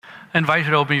I invite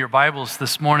you to open your Bibles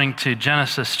this morning to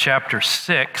Genesis chapter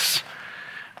 6.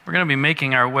 We're going to be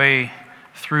making our way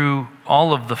through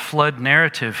all of the flood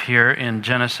narrative here in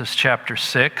Genesis chapter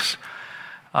 6.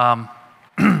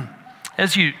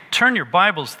 As you turn your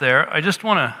Bibles there, I just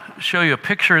want to show you a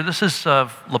picture. This is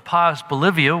of La Paz,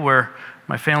 Bolivia, where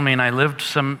my family and I lived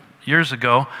some years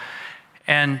ago.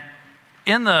 And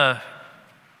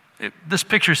this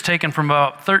picture is taken from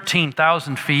about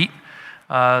 13,000 feet.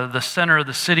 The center of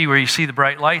the city where you see the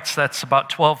bright lights, that's about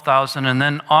 12,000, and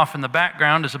then off in the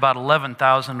background is about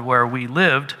 11,000 where we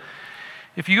lived.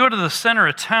 If you go to the center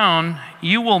of town,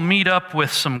 you will meet up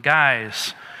with some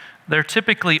guys. They're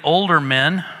typically older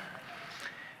men,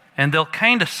 and they'll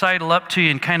kind of sidle up to you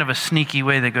in kind of a sneaky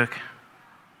way. They go,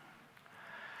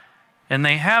 and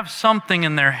they have something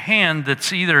in their hand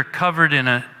that's either covered in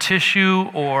a tissue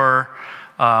or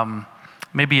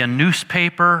maybe a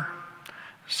newspaper,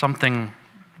 something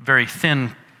very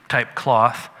thin type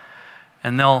cloth,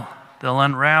 and they'll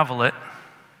unravel it,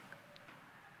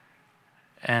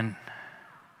 and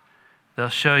they'll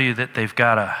show you that they've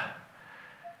got a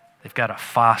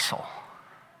fossil.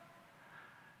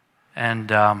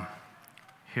 And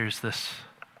here's this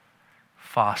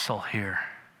fossil here,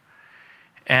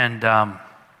 and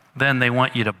then they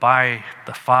want you to buy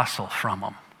the fossil from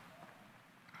them.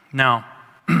 Now,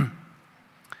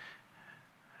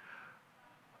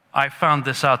 I found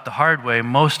this out the hard way.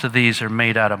 Most of these are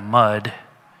made out of mud.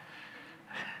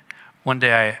 One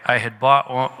day we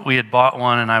had bought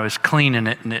one, and I was cleaning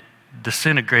it, and it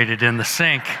disintegrated in the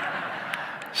sink.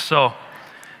 So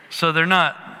they're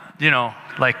not,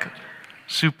 like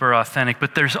super authentic,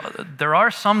 but there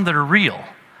are some that are real.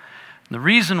 The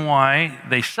reason why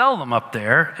they sell them up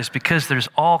there is because there's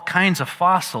all kinds of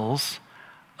fossils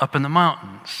up in the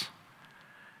mountains.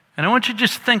 And I want you to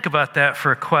just think about that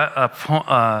for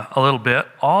a little bit.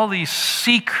 All these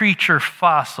sea creature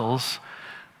fossils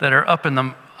that are up in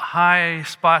the high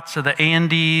spots of the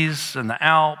Andes and the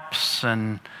Alps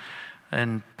and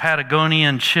Patagonia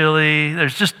and Chile.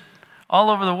 There's just all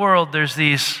over the world, there's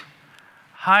these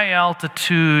high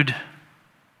altitude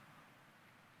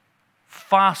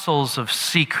fossils of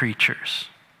sea creatures.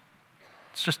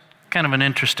 It's just kind of an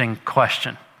interesting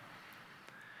question.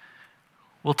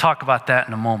 We'll talk about that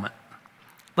in a moment.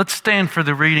 Let's stand for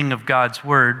the reading of God's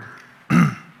Word.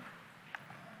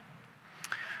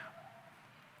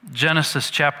 Genesis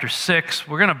chapter 6,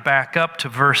 we're going to back up to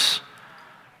verse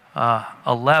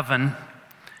 11,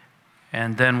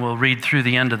 and then we'll read through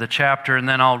the end of the chapter, and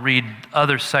then I'll read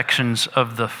other sections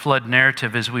of the flood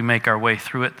narrative as we make our way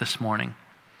through it this morning.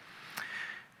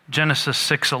 Genesis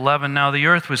 6:11, now the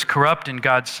earth was corrupt in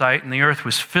God's sight, and the earth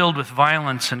was filled with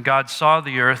violence, and God saw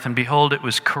the earth, and behold, it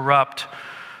was corrupt,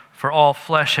 for all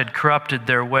flesh had corrupted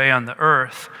their way on the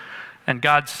earth. And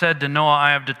God said to Noah,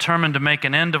 I have determined to make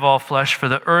an end of all flesh, for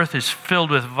the earth is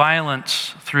filled with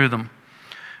violence through them.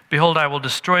 Behold, I will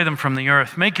destroy them from the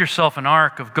earth. Make yourself an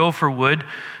ark of gopher wood,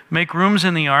 make rooms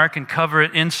in the ark, and cover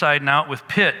it inside and out with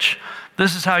pitch.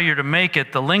 This is how you're to make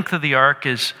it. The length of the ark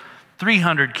is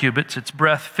 300 cubits, its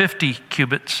breadth 50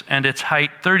 cubits, and its height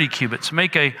 30 cubits.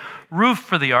 Make a roof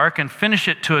for the ark and finish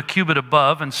it to a cubit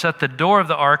above, and set the door of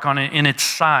the ark in its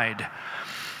side.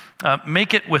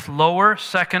 Make it with lower,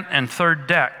 second, and third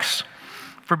decks.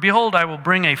 For behold, I will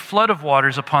bring a flood of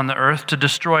waters upon the earth to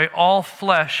destroy all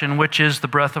flesh in which is the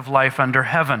breath of life under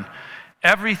heaven.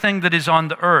 Everything that is on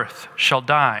the earth shall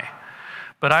die.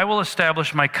 But I will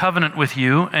establish my covenant with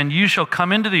you, and you shall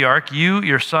come into the ark, you,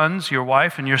 your sons, your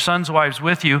wife, and your sons' wives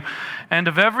with you. And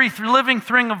of every living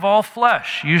thing of all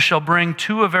flesh, you shall bring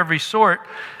 2 of every sort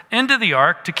into the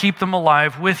ark to keep them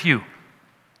alive with you.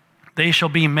 They shall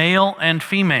be male and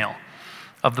female,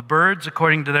 of the birds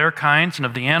according to their kinds, and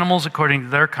of the animals according to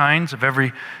their kinds, of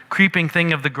every creeping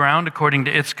thing of the ground according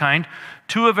to its kind.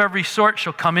 2 of every sort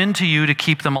shall come into you to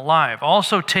keep them alive.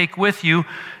 Also take with you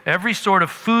every sort of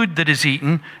food that is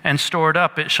eaten and stored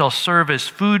up. It shall serve as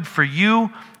food for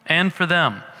you and for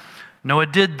them. Noah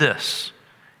did this.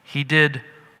 He did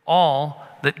all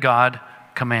that God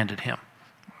commanded him.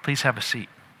 Please have a seat.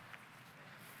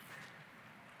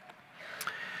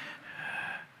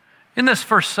 In this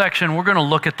first section, we're going to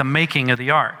look at the making of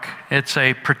the ark. It's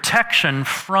a protection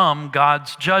from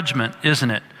God's judgment,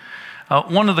 isn't it?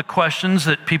 One of the questions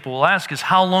that people will ask is,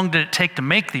 how long did it take to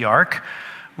make the ark?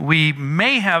 We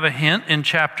may have a hint in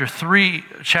chapter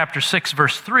 6,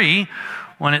 verse 3,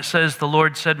 when it says, the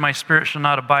Lord said, my spirit shall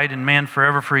not abide in man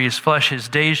forever, for he is flesh, his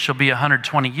days shall be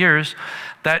 120 years.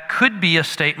 That could be a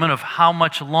statement of how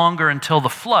much longer until the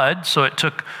flood, so it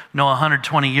took Noah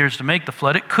 120 years to make the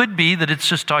flood. It could be that it's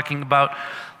just talking about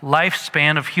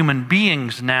lifespan of human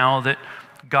beings now that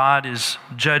God is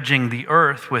judging the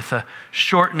earth with a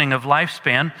shortening of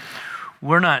lifespan.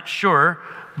 We're not sure,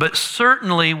 but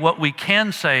certainly what we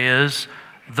can say is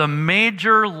the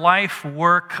major life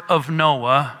work of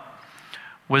Noah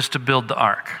was to build the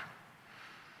ark.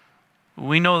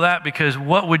 We know that because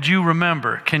what would you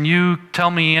remember? Can you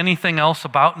tell me anything else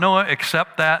about Noah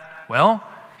except that, well,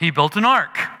 he built an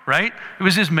ark, right? It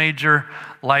was his major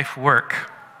life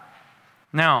work.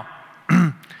 Now,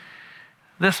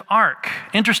 this ark,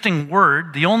 interesting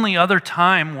word. The only other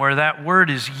time where that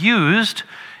word is used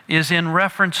is in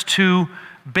reference to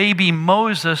baby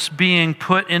Moses being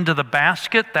put into the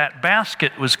basket. That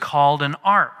basket was called an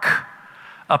ark,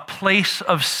 a place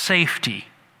of safety,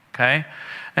 okay?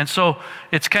 And so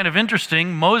it's kind of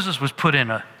interesting. Moses was put in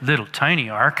a little tiny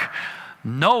ark.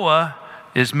 Noah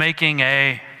is making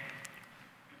a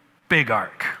big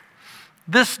ark.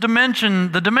 The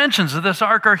dimensions of this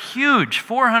ark are huge,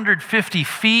 450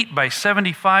 feet by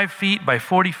 75 feet by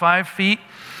 45 feet.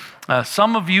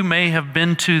 Some of you may have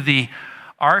been to the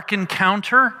Ark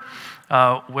Encounter,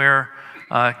 where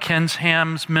Ken's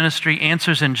Ham's ministry,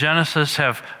 Answers in Genesis,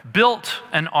 have built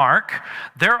an ark.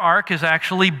 Their ark is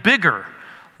actually bigger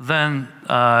than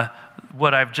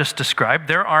what I've just described.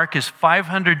 Their ark is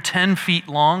 510 feet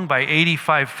long by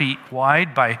 85 feet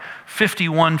wide by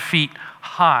 51 feet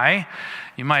high.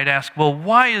 You might ask, well,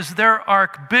 why is their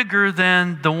ark bigger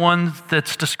than the one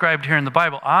that's described here in the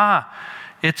Bible?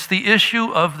 It's the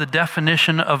issue of the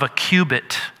definition of a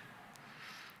cubit.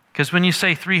 Because when you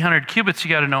say 300 cubits,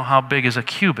 you got to know how big is a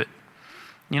cubit.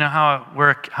 You know how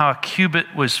a cubit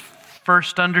was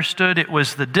first understood? It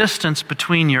was the distance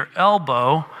between your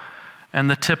elbow and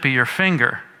the tip of your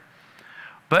finger.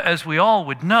 But as we all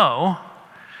would know,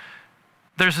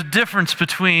 there's a difference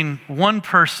between one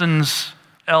person's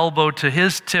elbow to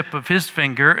his tip of his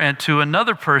finger and to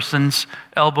another person's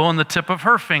elbow and the tip of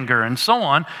her finger, and so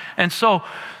on. And so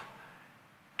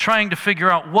trying to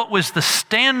figure out what was the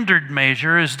standard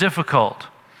measure is difficult.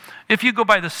 If you go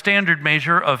by the standard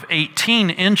measure of 18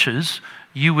 inches,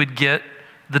 you would get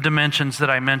the dimensions that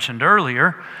I mentioned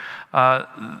earlier.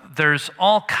 There's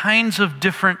all kinds of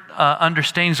different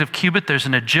understandings of cubit. There's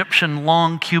an Egyptian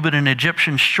long cubit, an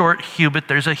Egyptian short cubit.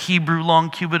 There's a Hebrew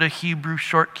long cubit, a Hebrew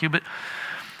short cubit.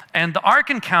 And the Ark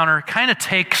Encounter kind of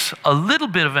takes a little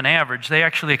bit of an average. They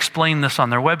actually explain this on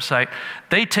their website.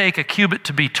 They take a cubit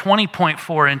to be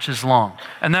 20.4 inches long,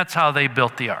 and that's how they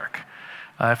built the ark.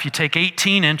 If you take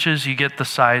 18 inches, you get the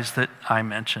size that I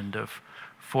mentioned of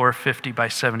 450 by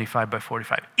 75 by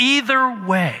 45. Either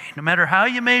way, no matter how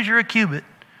you measure a cubit,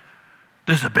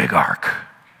 there's a big ark,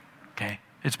 okay?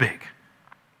 It's big.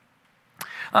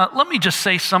 Let me just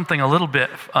say something a little bit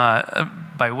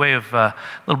by way of a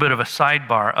little bit of a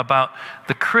sidebar about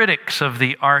the critics of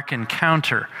the Ark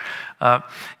Encounter.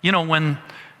 When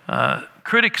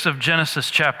critics of Genesis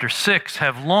chapter 6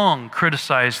 have long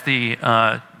criticized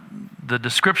the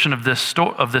description of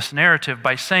this narrative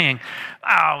by saying,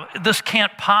 this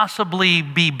can't possibly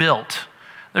be built.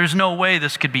 There's no way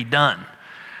this could be done.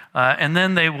 And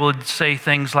then they would say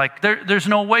things like, there's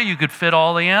no way you could fit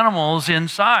all the animals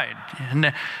inside.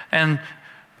 And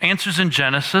Answers in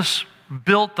Genesis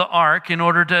built the ark in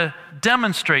order to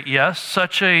demonstrate, yes,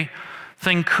 such a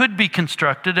thing could be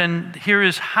constructed, and here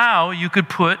is how you could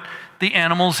put the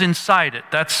animals inside it.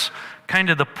 That's kind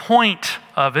of the point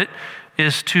of it,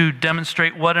 is to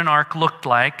demonstrate what an ark looked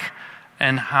like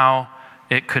and how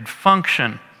it could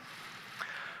function.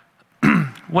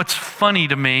 What's funny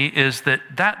to me is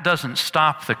that doesn't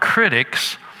stop the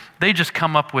critics. They just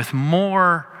come up with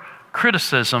more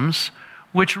criticisms,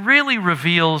 which really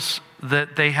reveals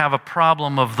that they have a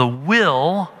problem of the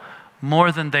will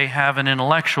more than they have an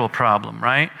intellectual problem,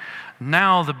 right?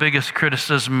 Now the biggest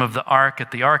criticism of the ark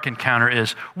at the Ark Encounter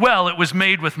is, well, it was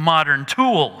made with modern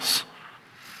tools.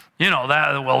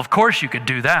 Well, of course you could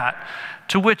do that.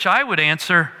 To which I would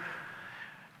answer,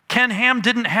 Ken Ham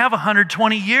didn't have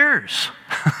 120 years,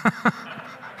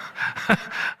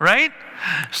 right?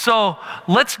 So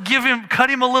let's cut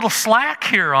him a little slack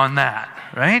here on that,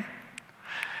 right?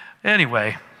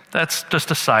 Anyway, that's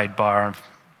just a sidebar of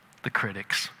the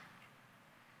critics.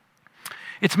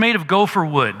 It's made of gopher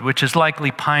wood, which is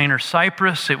likely pine or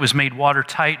cypress. It was made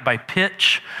watertight by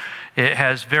pitch. It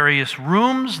has various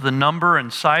rooms. The number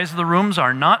and size of the rooms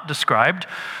are not described,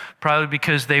 probably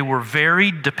because they were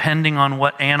varied depending on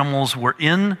what animals were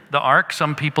in the ark.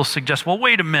 Some people suggest, well,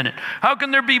 wait a minute. How can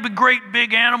there be great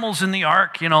big animals in the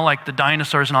ark? Like the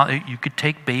dinosaurs and all. You could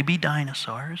take baby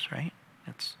dinosaurs, right?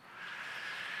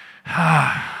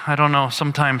 I don't know.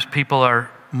 Sometimes people are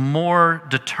more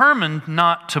determined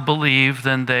not to believe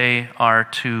than they are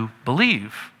to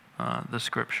believe the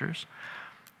scriptures.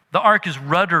 The ark is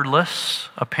rudderless,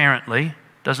 apparently.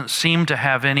 Doesn't seem to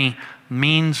have any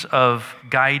means of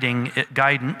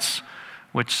guidance,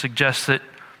 which suggests that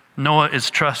Noah is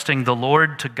trusting the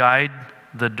Lord to guide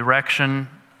the direction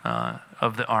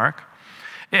of the ark.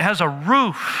 It has a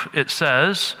roof, it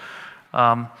says,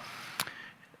 along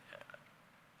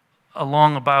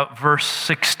about verse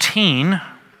 16.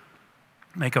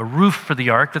 Make a roof for the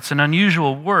ark. That's an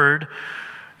unusual word.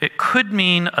 It could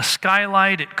mean a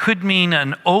skylight. It could mean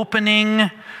an opening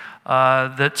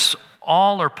that's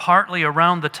all or partly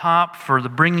around the top for the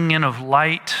bringing in of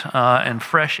light and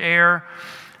fresh air.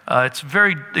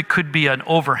 It could be an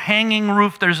overhanging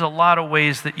roof. There's a lot of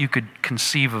ways that you could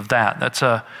conceive of that. That's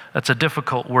a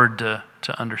difficult word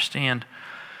to understand.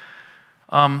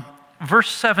 Verse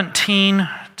 17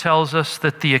 tells us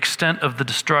that the extent of the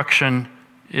destruction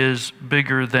is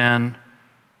bigger than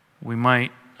we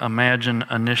might imagine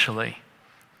initially.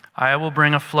 I will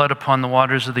bring a flood upon the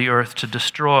waters of the earth to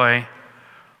destroy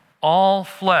all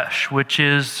flesh,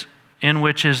 in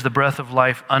which is the breath of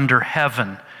life under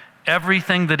heaven.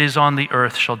 Everything that is on the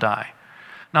earth shall die.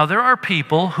 Now, there are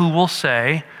people who will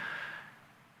say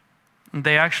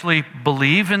they actually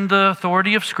believe in the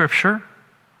authority of Scripture.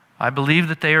 I believe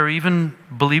that they are even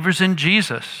believers in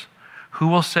Jesus, who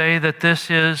will say that this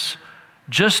is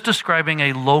just describing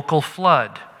a local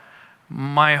flood.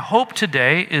 My hope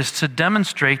today is to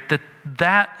demonstrate that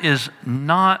that is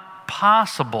not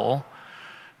possible,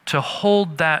 to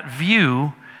hold that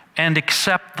view and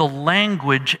accept the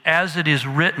language as it is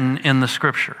written in the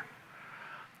Scripture.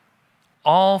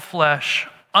 All flesh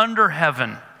under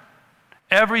heaven,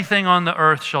 everything on the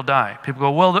earth shall die. People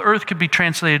go, well, the earth could be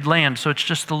translated land, so it's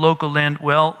just the local land.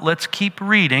 Well, let's keep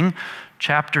reading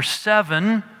chapter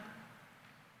 7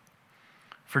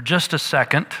 for just a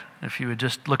second. If you would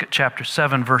just look at chapter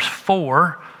 7, verse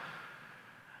 4.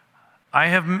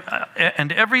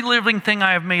 And every living thing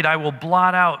I have made, I will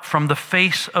blot out from the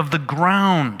face of the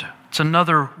ground. It's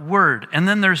another word. And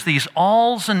then there's these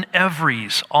alls and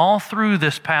everys all through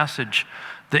this passage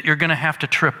that you're going to have to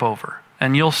trip over.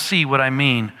 And you'll see what I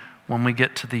mean when we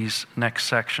get to these next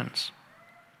sections.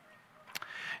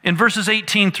 In verses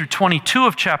 18 through 22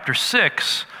 of chapter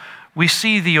 6, we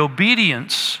see the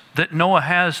obedience that Noah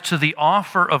has to the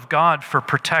offer of God for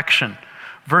protection.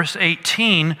 Verse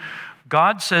 18,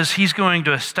 God says he's going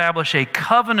to establish a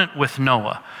covenant with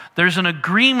Noah. There's an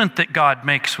agreement that God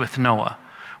makes with Noah.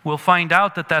 We'll find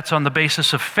out that that's on the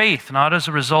basis of faith, not as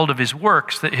a result of his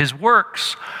works, that his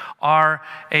works are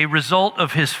a result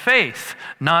of his faith,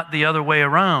 not the other way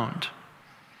around.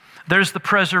 There's the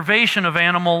preservation of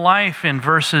animal life in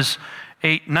verses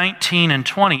 8, 19, and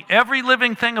 20. Every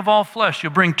living thing of all flesh,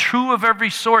 you'll bring two of every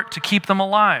sort to keep them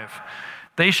alive.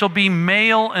 They shall be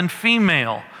male and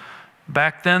female.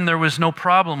 Back then, there was no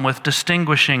problem with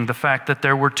distinguishing the fact that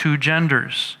there were two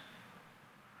genders.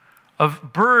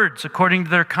 Of birds according to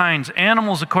their kinds,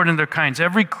 animals according to their kinds,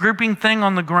 every creeping thing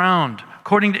on the ground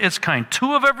according to its kind,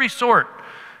 two of every sort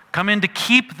come in to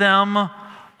keep them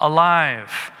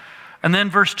alive. And then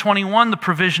verse 21, the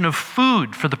provision of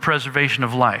food for the preservation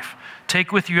of life.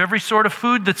 Take with you every sort of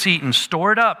food that's eaten,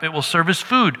 store it up. It will serve as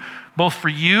food, both for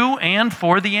you and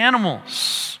for the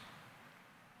animals.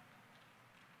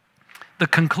 The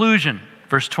conclusion,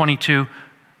 verse 22,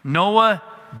 Noah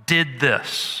did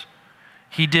this.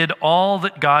 He did all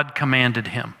that God commanded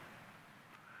him.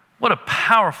 What a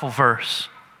powerful verse.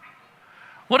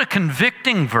 What a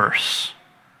convicting verse.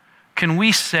 Can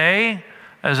we say,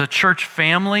 as a church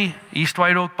family, East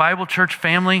White Oak Bible Church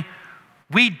family,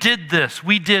 we did this.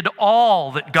 We did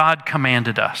all that God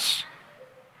commanded us.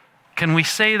 Can we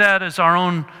say that as our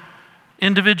own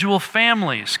individual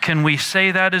families? Can we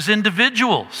say that as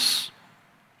individuals?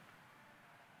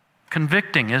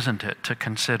 Convicting, isn't it, to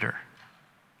consider?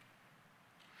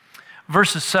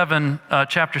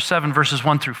 Chapter 7, verses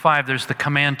 1 through 5, there's the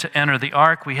command to enter the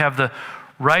ark. We have the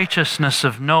righteousness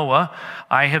of Noah.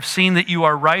 I have seen that you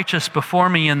are righteous before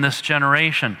me in this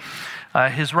generation.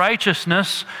 His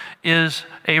righteousness is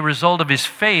a result of his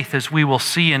faith, as we will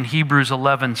see in Hebrews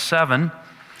 11:7.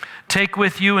 Take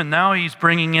with you, and now he's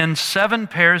bringing in 7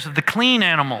 pairs of the clean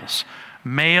animals,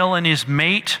 male and his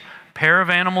mate, pair of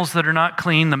animals that are not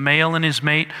clean, the male and his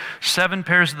mate, 7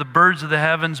 pairs of the birds of the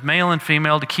heavens, male and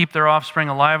female, to keep their offspring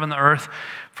alive on the earth.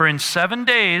 For in 7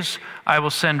 days I will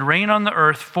send rain on the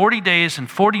earth, 40 days and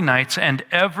 40 nights, and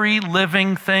every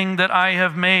living thing that I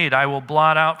have made I will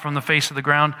blot out from the face of the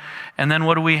ground. And then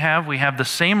what do we have? We have the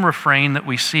same refrain that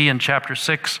we see in chapter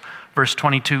 6, verse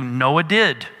 22. Noah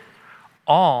did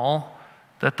all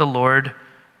that the Lord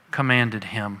commanded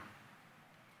him.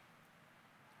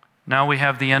 Now we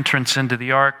have the entrance into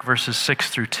the ark, verses 6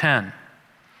 through 10.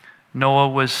 Noah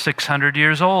was 600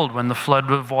 years old when the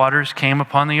flood of waters came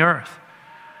upon the earth.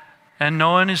 And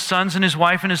Noah and his sons and his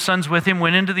wife and his sons with him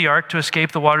went into the ark to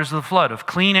escape the waters of the flood, of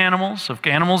clean animals, of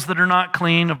animals that are not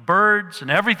clean, of birds and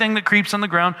everything that creeps on the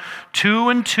ground. 2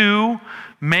 and 2,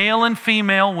 male and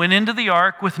female, went into the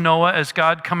ark with Noah as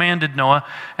God commanded Noah.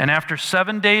 And after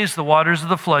 7 days, the waters of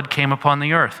the flood came upon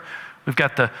the earth. We've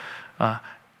got the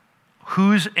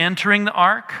who's entering the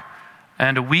ark,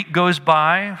 and a week goes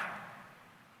by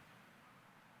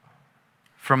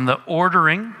from the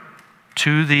ordering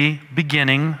to the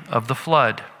beginning of the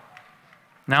flood.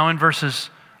 Now in verses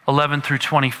 11 through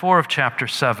 24 of chapter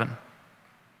 7.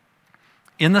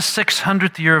 In the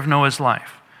 600th year of Noah's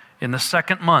life, in the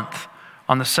 2nd month,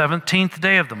 on the 17th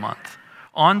day of the month,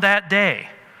 on that day,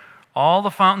 all the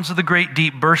fountains of the great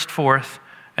deep burst forth,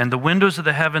 and the windows of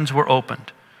the heavens were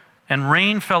opened, and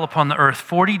rain fell upon the earth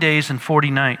 40 days and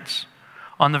 40 nights.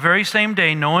 On the very same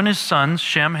day, Noah and his sons,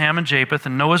 Shem, Ham, and Japheth,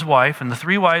 and Noah's wife, and the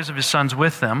 3 wives of his sons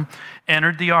with them,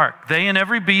 entered the ark. They and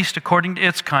every beast according to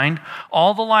its kind,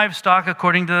 all the livestock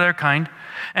according to their kind,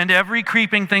 and every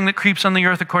creeping thing that creeps on the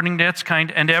earth according to its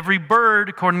kind, and every bird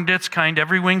according to its kind,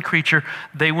 every winged creature.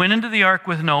 They went into the ark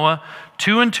with Noah,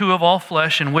 2 and 2 of all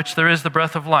flesh, in which there is the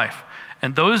breath of life.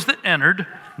 And those that entered,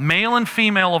 male and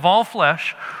female of all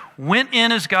flesh, went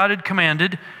in as God had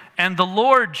commanded, and the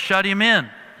Lord shut him in.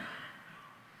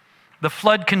 The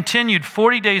flood continued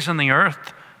 40 days on the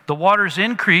earth. The waters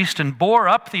increased and bore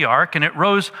up the ark, and it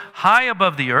rose high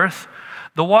above the earth.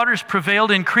 The waters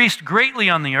prevailed, increased greatly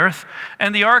on the earth,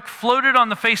 and the ark floated on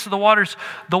the face of the waters.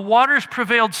 The waters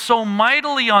prevailed so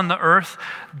mightily on the earth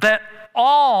that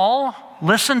all,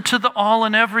 listen to the all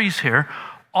and everys here,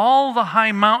 all the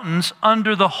high mountains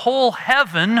under the whole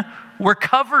heaven were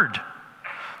covered.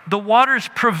 The waters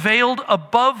prevailed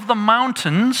above the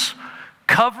mountains,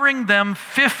 covering them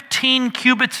 15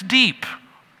 cubits deep,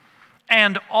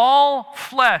 and all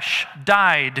flesh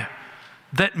died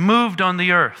that moved on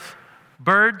the earth.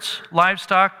 Birds,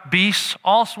 livestock, beasts,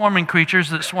 all swarming creatures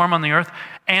that swarm on the earth,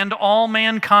 and all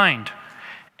mankind.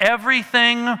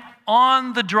 Everything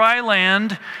on the dry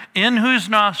land in whose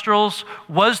nostrils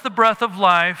was the breath of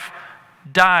life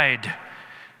died.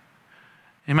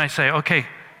 You might say, okay,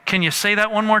 can you say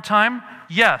that one more time?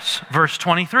 Yes, verse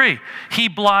 23. He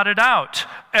blotted out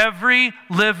every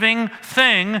living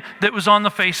thing that was on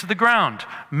the face of the ground,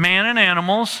 man and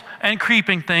animals and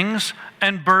creeping things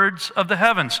and birds of the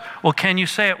heavens. Well, can you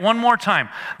say it one more time?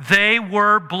 They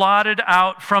were blotted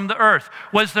out from the earth.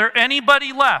 Was there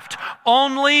anybody left?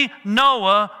 Only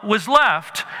Noah was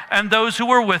left and those who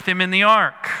were with him in the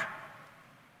ark.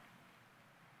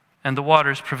 And the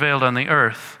waters prevailed on the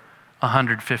earth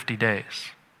 150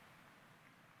 days.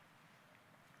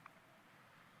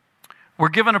 We're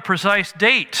given a precise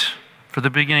date for the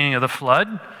beginning of the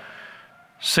flood.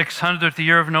 600th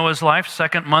year of Noah's life,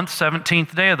 2nd month,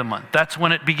 17th day of the month. That's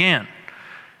when it began.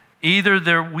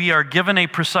 Either we are given a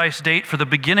precise date for the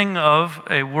beginning of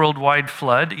a worldwide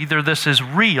flood, either this is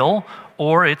real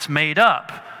or it's made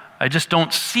up. I just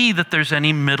don't see that there's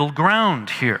any middle ground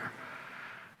here.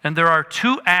 And there are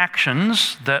 2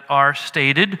 actions that are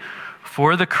stated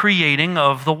for the creating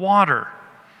of the water,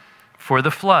 for the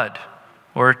flood.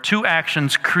 Or 2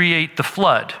 actions create the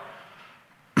flood.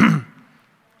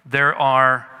 There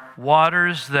are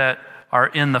waters that are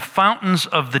in the fountains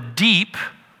of the deep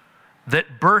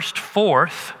that burst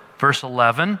forth, verse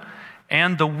 11,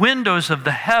 and the windows of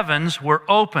the heavens were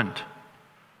opened.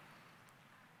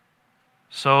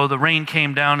 So the rain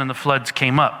came down and the floods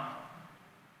came up.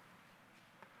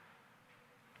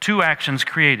 2 actions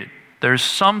created. There's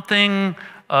something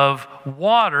of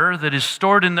water that is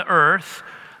stored in the earth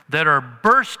that are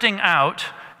bursting out,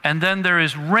 and then there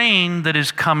is rain that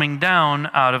is coming down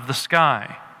out of the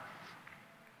sky.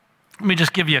 Let me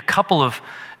just give you a couple of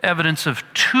evidence of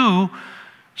 2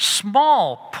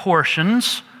 small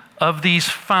portions of these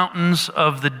fountains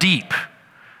of the deep.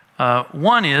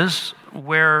 One is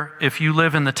where, if you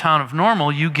live in the town of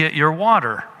Normal, you get your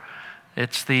water.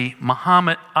 It's the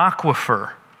Mahomet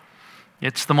Aquifer.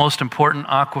 It's the most important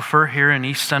aquifer here in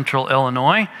east central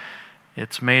Illinois.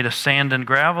 It's made of sand and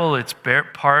gravel. It's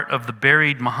part of the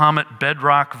buried Mahomet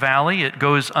Bedrock Valley. It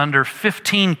goes under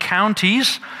 15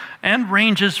 counties and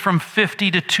ranges from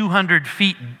 50 to 200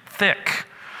 feet thick.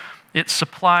 It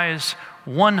supplies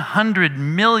 100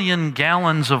 million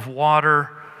gallons of water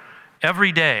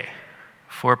every day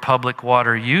for public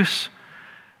water use,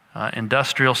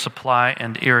 industrial supply,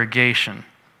 and irrigation.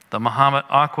 The Mahomet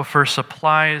Aquifer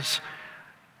supplies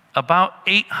about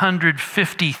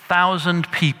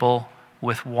 850,000 people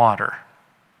with water.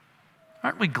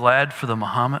 Aren't we glad for the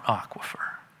Mahomet Aquifer?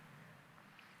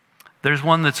 There's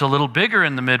one that's a little bigger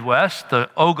in the Midwest, the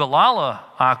Ogallala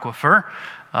Aquifer,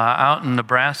 out in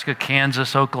Nebraska,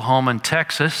 Kansas, Oklahoma, and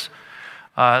Texas.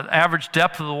 Average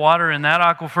depth of the water in that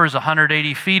aquifer is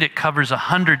 180 feet. It covers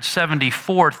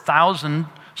 174,000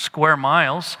 square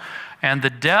miles. And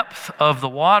the depth of the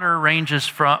water ranges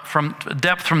from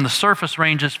the surface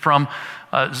ranges from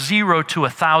 0 to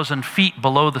 1,000 feet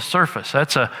below the surface.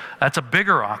 That's a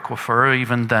bigger aquifer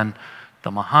even than the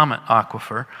Mahomet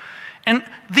Aquifer. And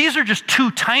these are just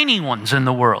two tiny ones in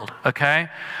the world, okay,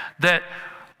 that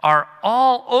are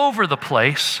all over the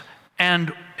place.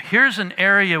 And here's an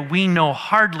area we know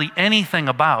hardly anything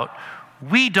about.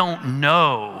 We don't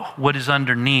know what is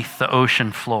underneath the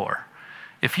ocean floor.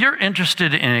 If you're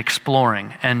interested in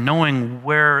exploring and knowing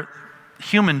where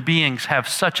human beings have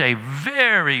such a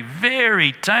very,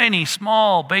 very tiny,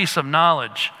 small base of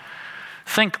knowledge,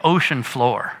 think ocean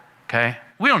floor, okay?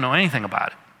 We don't know anything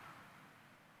about it.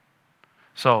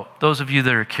 So those of you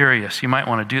that are curious, you might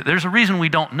want to do it. There's a reason we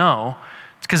don't know.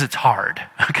 It's because it's hard,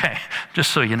 okay?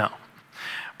 Just so you know.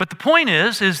 But the point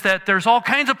is that there's all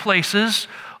kinds of places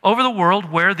over the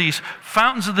world where these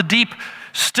fountains of the deep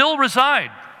still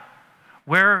reside,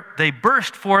 where they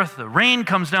burst forth, the rain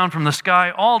comes down from the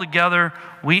sky, all together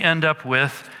we end up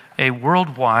with a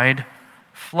worldwide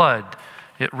flood.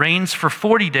 It rains for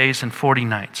 40 days and 40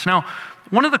 nights. Now,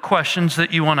 one of the questions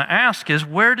that you want to ask is,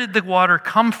 where did the water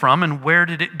come from and where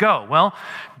did it go? Well,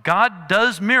 God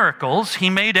does miracles. He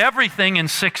made everything in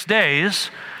 6 days.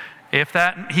 If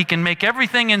he can make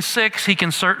everything in 6, he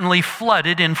can certainly flood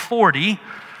it in 40.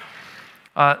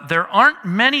 There aren't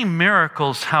many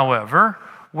miracles, however,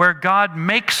 where God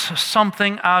makes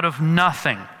something out of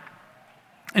nothing.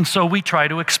 And so we try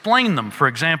to explain them. For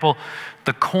example,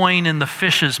 the coin in the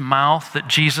fish's mouth that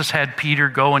Jesus had Peter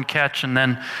go and catch and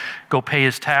then go pay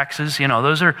his taxes. You know,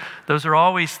 those are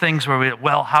always things where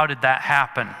how did that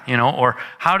happen? You know, or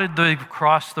how did they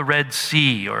cross the Red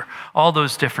Sea? Or all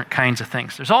those different kinds of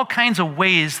things. There's all kinds of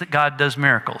ways that God does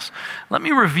miracles. Let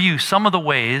me review some of the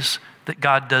ways that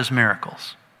God does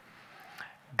miracles.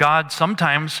 God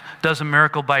sometimes does a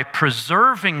miracle by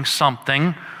preserving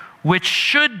something which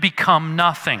should become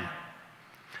nothing.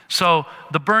 So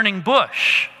the burning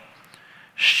bush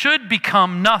should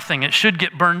become nothing. It should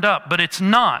get burned up, but it's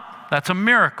not. That's a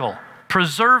miracle.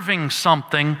 Preserving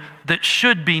something that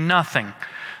should be nothing.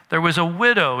 There was a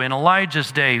widow in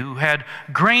Elijah's day who had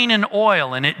grain and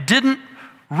oil, and it didn't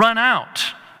run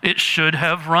out. It should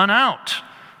have run out.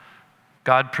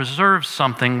 God preserves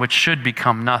something which should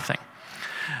become nothing.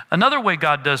 Another way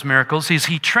God does miracles is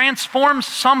he transforms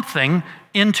something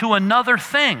into another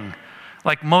thing,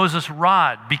 like Moses'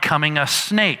 rod becoming a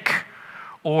snake,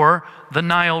 or the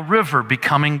Nile River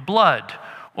becoming blood,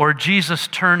 or Jesus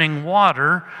turning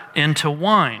water into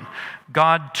wine.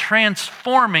 God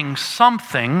transforming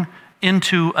something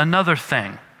into another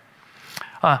thing.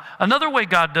 Another way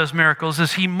God does miracles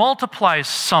is he multiplies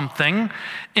something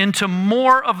into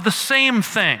more of the same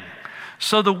thing.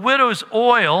 So the widow's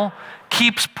oil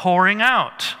keeps pouring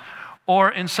out. Or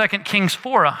in 2 Kings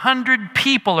 4, 100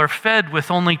 people are fed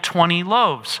with only 20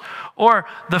 loaves. Or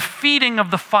the feeding of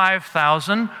the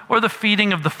 5,000 or the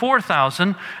feeding of the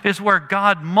 4,000 is where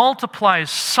God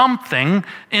multiplies something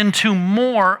into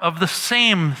more of the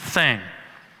same thing.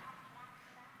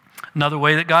 Another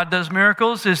way that God does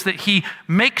miracles is that he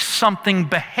makes something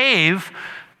behave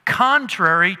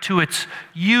contrary to its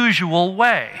usual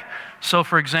way. So,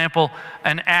 for example,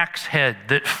 an axe head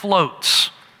that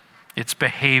floats, it's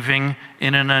behaving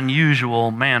in an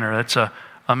unusual manner. That's a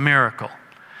miracle.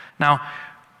 Now,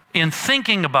 in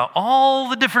thinking about all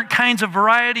the different kinds of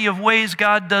variety of ways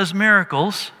God does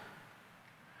miracles,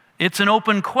 it's an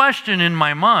open question in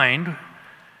my mind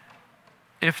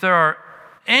if there are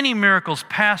any miracles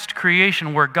past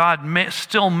creation where God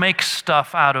still makes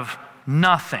stuff out of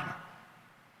nothing.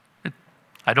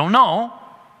 I don't know.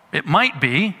 It might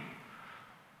be.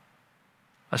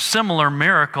 A similar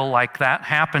miracle like that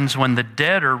happens when the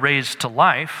dead are raised to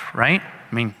life, right?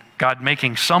 I mean, God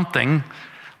making something,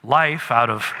 life, out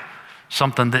of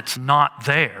something that's not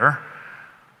there.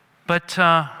 But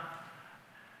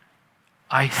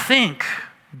I think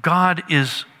God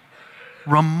is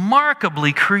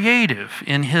remarkably creative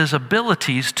in his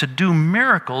abilities to do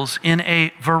miracles in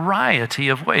a variety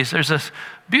of ways. There's this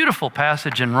beautiful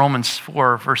passage in Romans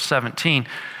 4, verse 17,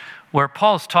 where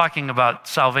Paul's talking about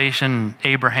salvation,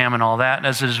 Abraham and all that. And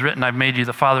as it is written, I've made you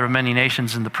the father of many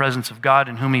nations in the presence of God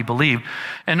in whom he believed.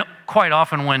 And quite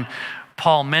often when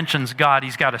Paul mentions God,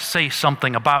 he's got to say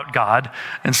something about God.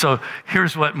 And so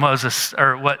here's what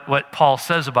what Paul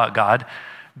says about God.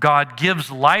 God gives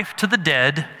life to the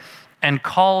dead and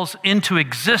calls into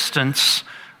existence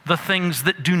the things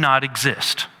that do not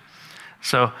exist.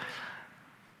 So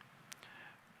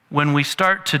when we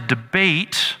start to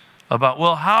debate about,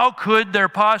 well, how could there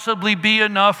possibly be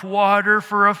enough water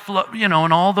for a flood, and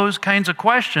all those kinds of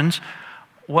questions,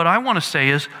 what I want to say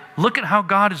is, look at how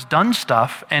God has done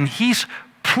stuff, and He's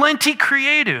plenty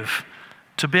creative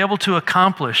to be able to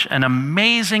accomplish an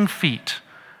amazing feat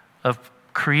of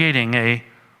creating a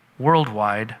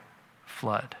worldwide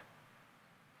flood.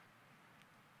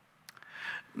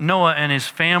 Noah and his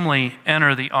family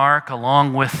enter the ark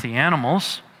along with the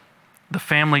animals. The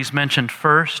family's mentioned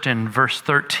first in verse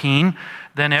 13.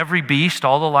 Then every beast,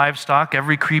 all the livestock,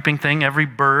 every creeping thing, every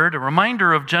bird. A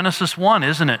reminder of Genesis 1,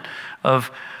 isn't it?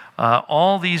 Of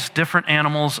all these different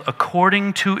animals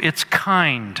according to its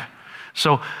kind.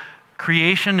 So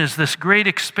creation is this great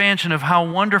expansion of how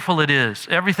wonderful it is.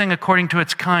 Everything according to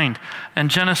its kind. And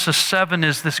Genesis 7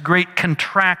 is this great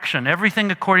contraction.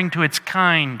 Everything according to its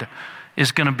kind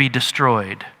is going to be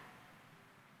destroyed.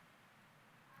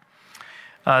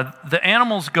 The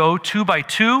animals go 2 by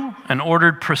 2, an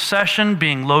ordered procession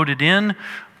being loaded in.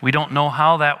 We don't know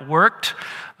how that worked.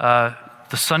 The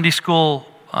Sunday school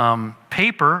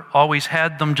paper always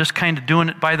had them just kind of doing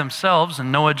it by themselves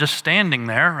and Noah just standing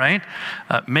there, right?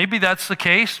 Maybe that's the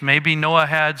case. Maybe Noah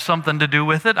had something to do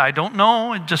with it. I don't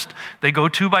know. They go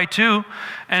 2 by 2.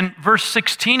 And verse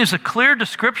 16 is a clear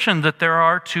description that there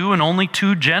are 2 and only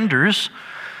 2 genders.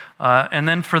 And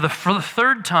then for the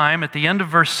third time at the end of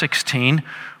verse 16,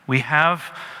 we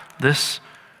have this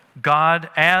God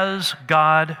as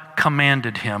God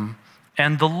commanded him,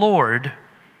 and the Lord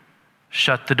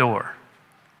shut the door.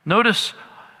 Notice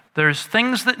there's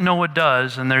things that Noah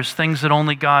does and there's things that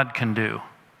only God can do.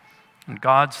 And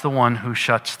God's the one who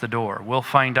shuts the door. We'll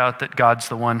find out that God's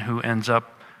the one who ends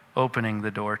up opening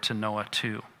the door to Noah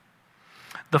too.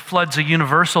 The flood's a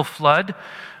universal flood.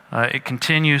 It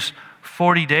continues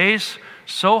 40 days,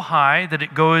 so high that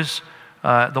it goes,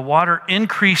 the water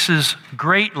increases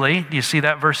greatly. Do you see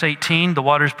that, verse 18? The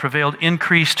waters prevailed,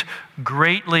 increased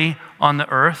greatly on the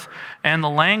earth. And the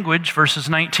language, verses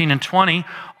 19 and 20,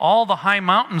 all the high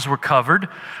mountains were covered,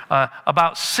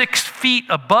 about 6 feet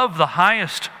above the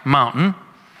highest mountain.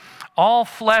 All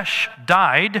flesh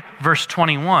died, verse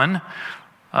 21.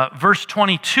 Verse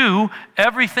 22,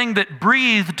 everything that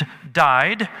breathed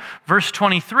died. Verse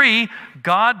 23,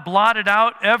 God blotted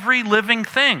out every living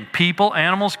thing, people,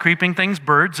 animals, creeping things,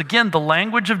 birds. Again, the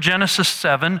language of Genesis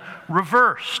 7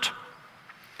 reversed.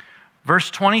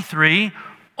 Verse 23,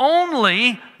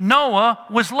 only Noah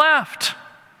was left.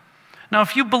 Now,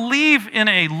 if you believe in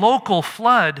a local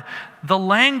flood, the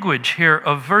language here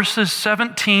of verses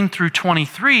 17 through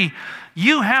 23,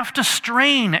 you have to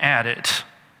strain at it.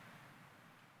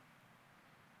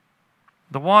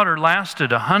 The water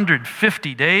lasted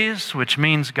 150 days, which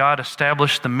means God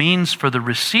established the means for the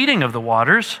receding of the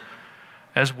waters,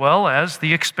 as well as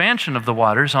the expansion of the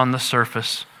waters on the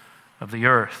surface of the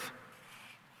earth.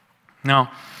 Now,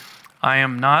 I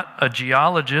am not a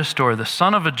geologist or the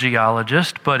son of a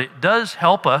geologist, but it does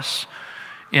help us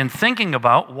in thinking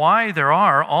about why there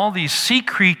are all these sea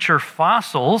creature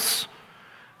fossils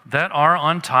that are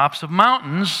on tops of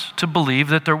mountains to believe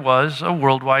that there was a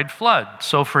worldwide flood.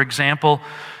 So, for example,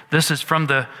 this is from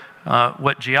the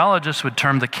what geologists would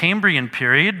term the Cambrian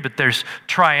period, but there's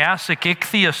Triassic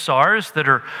ichthyosaurs that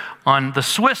are on the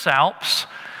Swiss Alps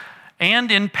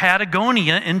and in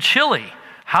Patagonia in Chile.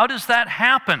 How does that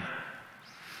happen?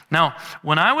 Now,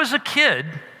 when I was a kid,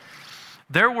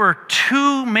 there were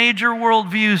 2 major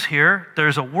worldviews here.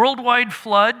 There's a worldwide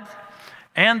flood,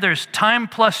 and there's time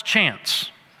plus chance.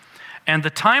 And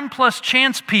the time plus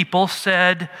chance people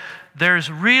said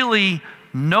there's really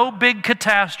no big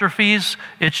catastrophes.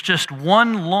 It's just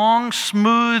one long,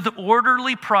 smooth,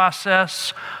 orderly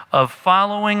process of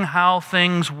following how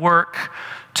things work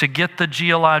to get the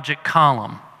geologic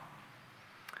column.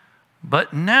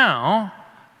 But now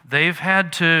they've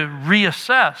had to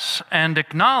reassess and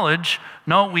acknowledge,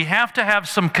 no, we have to have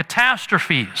some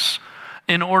catastrophes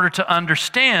in order to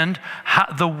understand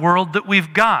the world that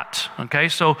we've got. Okay,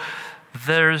 so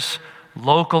there's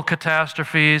local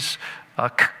catastrophes.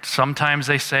 Sometimes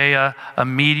they say a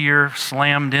meteor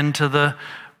slammed into the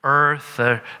earth.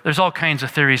 There's all kinds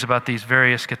of theories about these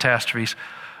various catastrophes.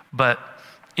 But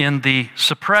in the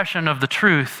suppression of the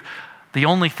truth, the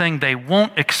only thing they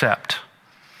won't accept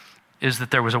is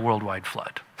that there was a worldwide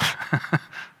flood.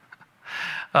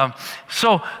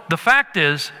 So the fact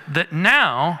is that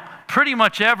now pretty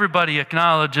much everybody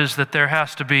acknowledges that there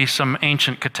has to be some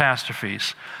ancient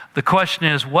catastrophes. The question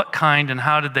is, what kind and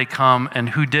how did they come and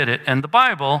who did it? And the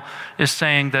Bible is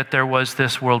saying that there was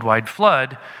this worldwide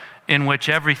flood in which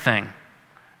everything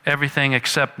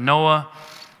except Noah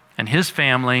and his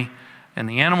family and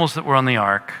the animals that were on the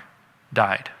ark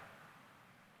died.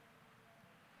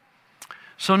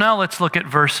 So now let's look at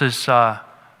verses 1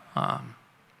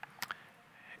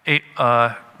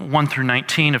 through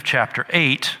 19 of chapter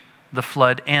 8. The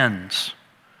flood ends.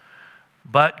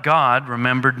 But God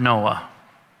remembered Noah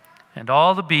and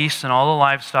all the beasts and all the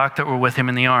livestock that were with him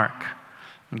in the ark.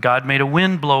 And God made a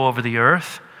wind blow over the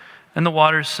earth, and the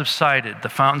waters subsided. The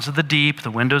fountains of the deep,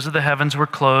 the windows of the heavens were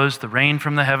closed. The rain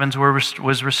from the heavens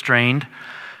was restrained,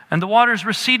 and the waters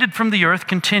receded from the earth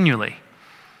continually.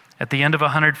 At the end of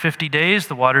 150 days,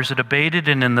 the waters had abated,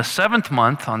 and in the 7th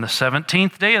month, on the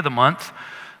 17th day of the month,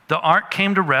 the ark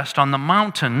came to rest on the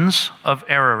mountains of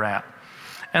Ararat.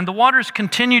 And the waters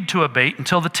continued to abate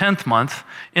until the 10th month.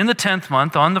 In the 10th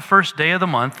month, on the 1st day of the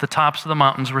month, the tops of the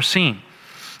mountains were seen.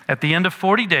 At the end of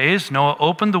 40 days, Noah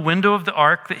opened the window of the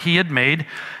ark that he had made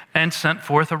and sent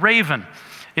forth a raven.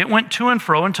 It went to and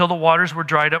fro until the waters were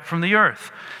dried up from the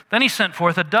earth. Then he sent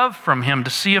forth a dove from him to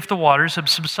see if the waters had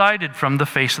subsided from the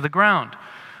face of the ground.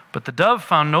 But the dove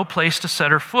found no place to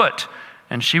set her foot,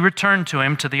 and she returned to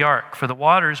him to the ark, for the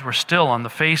waters were still on the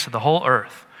face of the whole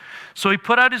earth. So he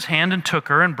put out his hand and took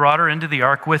her and brought her into the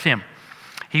ark with him.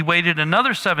 He waited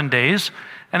another 7 days,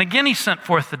 and again he sent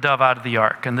forth the dove out of the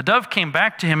ark. And the dove came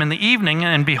back to him in the evening,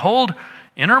 and behold,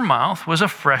 in her mouth was a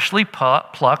freshly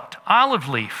plucked olive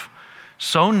leaf.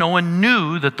 So Noah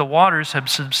knew that the waters had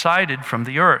subsided from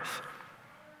the earth.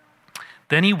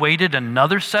 Then he waited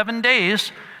another 7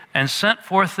 days and sent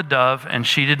forth the dove, and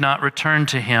she did not return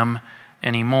to him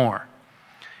anymore.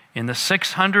 In the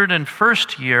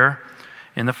 601st year,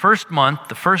 in the 1st month,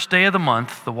 the 1st day of the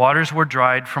month, the waters were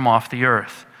dried from off the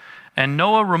earth. And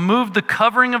Noah removed the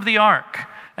covering of the ark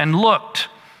and looked,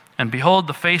 and behold,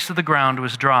 the face of the ground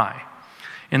was dry.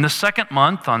 In the 2nd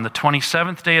month, on the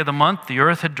 27th day of the month, the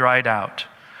earth had dried out.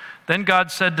 Then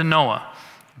God said to Noah,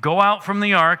 "Go out from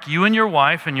the ark, you and your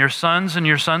wife and your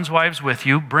sons wives with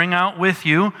you. Bring out with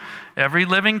you every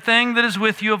living thing that is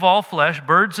with you of all flesh,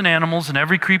 birds and animals, and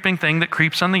every creeping thing that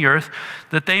creeps on the earth,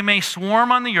 that they may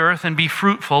swarm on the earth and be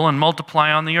fruitful and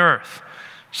multiply on the earth."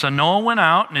 So Noah went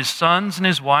out, and his sons and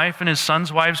his wife and his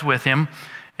sons' wives with him,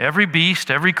 every beast,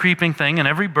 every creeping thing, and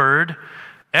every bird,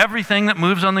 everything that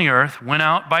moves on the earth, went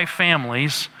out by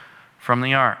families from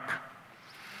the ark.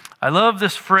 I love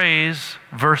this phrase,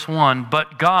 verse 1,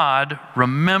 but God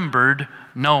remembered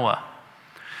Noah.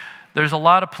 There's a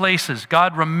lot of places.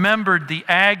 God remembered the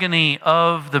agony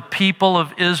of the people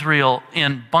of Israel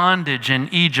in bondage in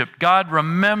Egypt. God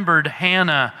remembered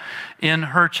Hannah in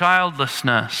her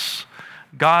childlessness.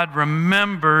 God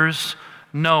remembers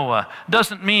Noah.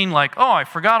 Doesn't mean like, oh, I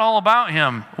forgot all about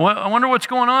him. I wonder what's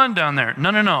going on down there.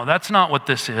 No. That's not what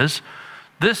this is.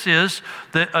 This is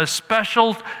a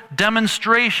special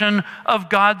demonstration of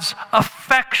God's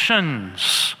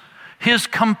affections, his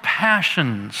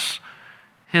compassions,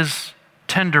 his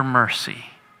tender mercy.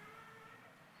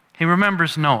 He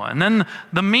remembers Noah. And then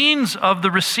the means of the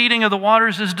receding of the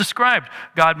waters is described.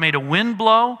 God made a wind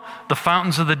blow. The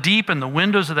fountains of the deep and the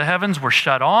windows of the heavens were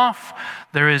shut off.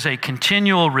 There is a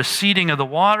continual receding of the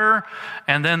water.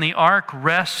 And then the ark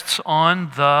rests on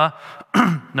the,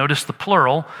 notice the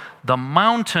plural, the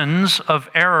mountains of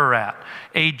Ararat.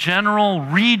 A general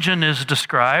region is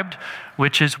described,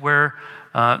 which is where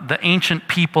the ancient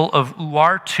people of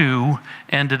Urartu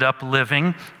ended up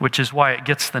living, which is why it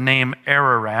gets the name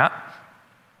Ararat.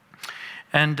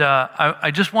 And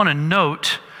I just want to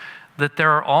note that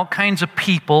there are all kinds of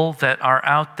people that are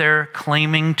out there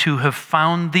claiming to have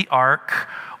found the ark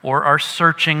or are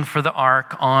searching for the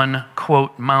ark on,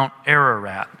 quote, Mount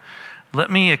Ararat. Let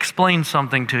me explain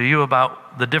something to you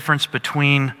about the difference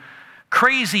between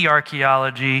crazy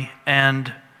archaeology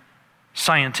and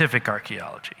scientific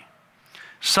archaeology.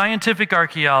 Scientific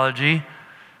archaeology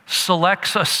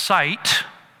selects a site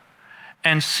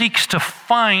and seeks to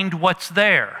find what's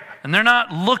there. And they're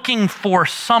not looking for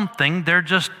something, they're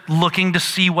just looking to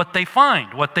see what they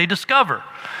find, what they discover.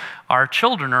 Our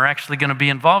children are actually going to be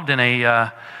involved in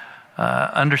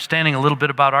understanding a little bit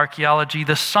about archaeology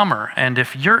this summer. And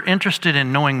if you're interested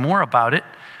in knowing more about it,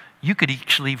 you could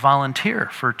actually volunteer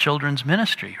for children's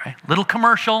ministry, right? Little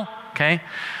commercial, okay?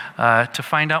 To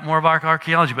find out more about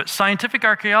archaeology. But scientific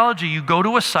archaeology, you go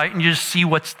to a site and you just see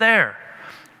what's there.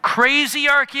 Crazy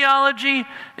archaeology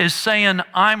is saying,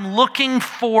 I'm looking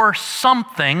for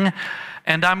something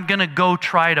and I'm going to go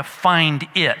try to find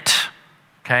it.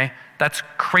 Okay? That's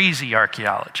crazy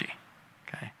archaeology.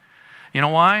 Okay? You know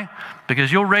why?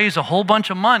 Because you'll raise a whole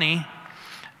bunch of money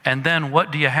and then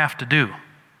what do you have to do?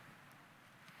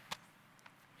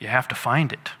 You have to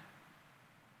find it.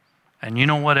 And you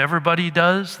know what everybody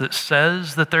does that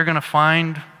says that they're going to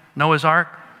find Noah's Ark?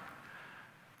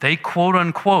 They quote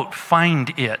unquote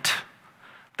find it.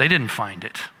 They didn't find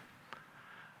it.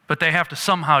 But they have to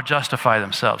somehow justify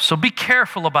themselves. So be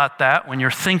careful about that when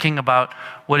you're thinking about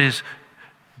what is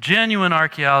genuine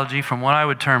archaeology from what I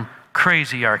would term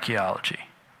crazy archaeology.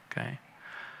 Okay?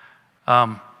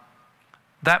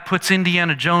 That puts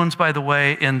Indiana Jones, by the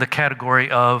way, in the category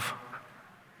of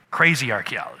crazy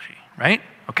archaeology, right?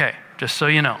 Okay, just so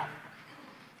you know.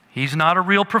 He's not a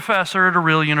real professor at a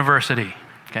real university,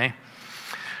 okay?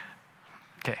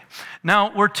 Okay.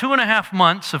 Now, we're 2.5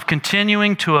 months of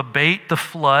continuing to abate the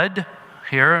flood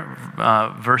here,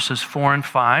 verses 4 and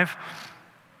 5.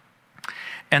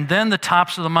 And then the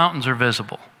tops of the mountains are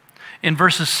visible. In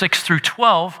verses 6 through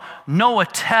 12, Noah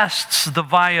tests the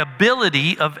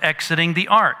viability of exiting the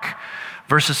ark.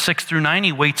 Verses 6 through 9,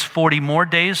 he waits 40 more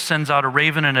days, sends out a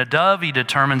raven and a dove. He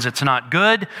determines it's not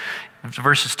good.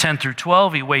 Verses 10 through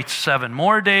 12, he waits 7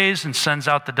 more days and sends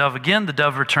out the dove again. The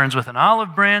dove returns with an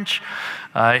olive branch.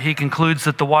 He concludes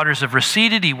that the waters have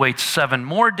receded. He waits 7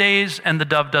 more days, and the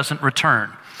dove doesn't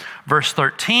return. Verse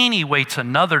 13, he waits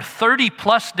another 30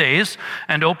 plus days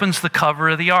and opens the cover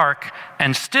of the ark,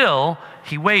 and still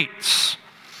he waits.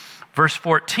 Verse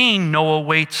 14, Noah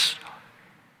waits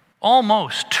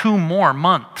almost 2 more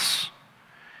months.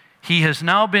 He has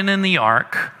now been in the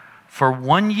ark for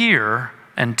 1 year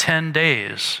and 10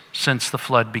 days since the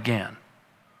flood began.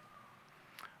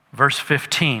 Verse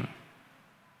 15,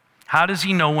 how does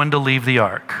he know when to leave the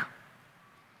ark?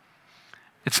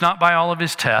 It's not by all of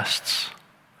his tests.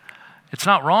 It's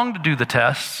not wrong to do the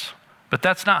tests, but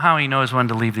that's not how he knows when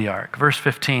to leave the ark. Verse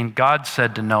 15, God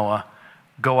said to Noah,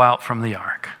 go out from the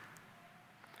ark.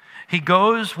 He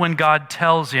goes when God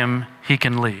tells him he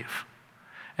can leave.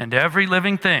 And every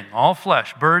living thing, all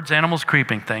flesh, birds, animals,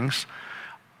 creeping things,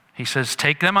 he says,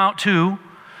 take them out too,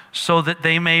 so that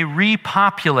they may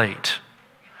repopulate.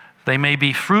 They may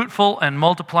be fruitful and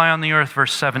multiply on the earth,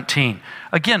 verse 17.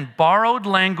 Again, borrowed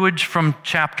language from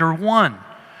chapter 1.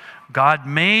 God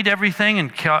made everything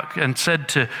and said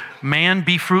to man,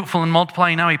 be fruitful and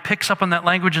multiply. Now he picks up on that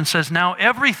language and says, now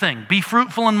everything, be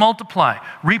fruitful and multiply,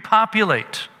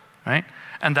 repopulate, right?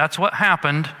 And that's what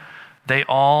happened. They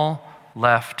all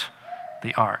left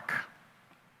the ark.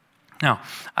 Now,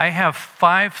 I have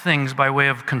 5 things by way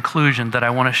of conclusion that I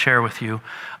want to share with you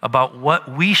about what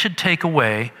we should take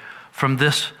away from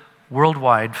this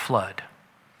worldwide flood.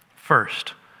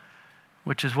 First,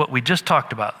 which is what we just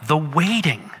talked about, the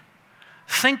waiting.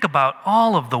 Think about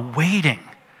all of the waiting.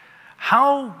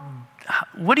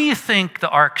 What do you think the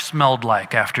ark smelled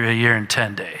like after 1 year and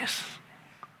 10 days?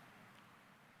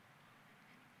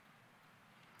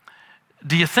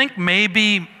 Do you think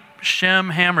maybe Shem,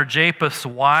 Ham, or Japheth's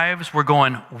wives were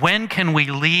going, when can we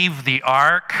leave the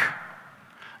ark?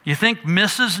 You think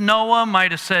Mrs. Noah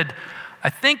might have said, I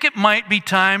think it might be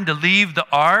time to leave the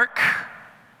ark?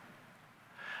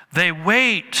 They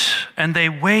wait and they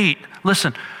wait.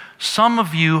 Listen, some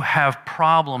of you have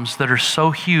problems that are so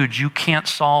huge you can't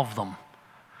solve them.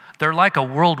 They're like a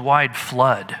worldwide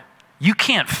flood. You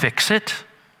can't fix it.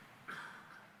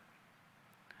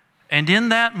 And in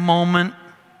that moment,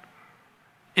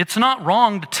 it's not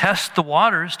wrong to test the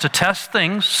waters, to test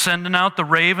things, sending out the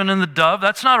raven and the dove.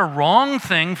 That's not a wrong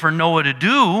thing for Noah to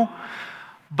do.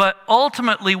 But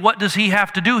ultimately, what does he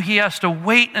have to do? He has to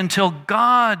wait until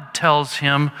God tells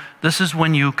him, this is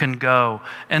when you can go.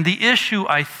 And the issue,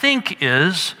 I think,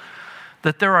 is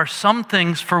that there are some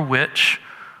things for which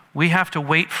we have to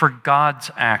wait for God's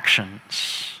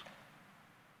actions.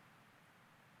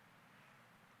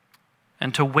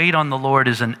 And to wait on the Lord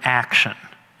is an action.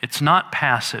 It's not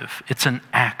passive, it's an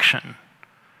action.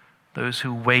 Those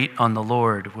who wait on the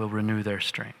Lord will renew their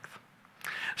strength.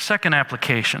 Second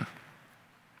application.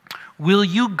 Will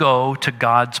you go to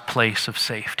God's place of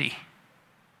safety?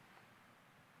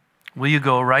 Will you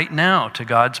go right now to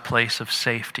God's place of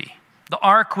safety? The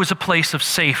ark was a place of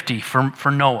safety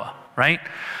for Noah, right?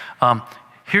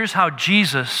 Here's how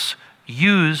Jesus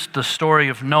used the story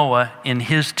of Noah in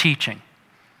his teaching.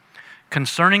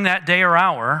 Concerning that day or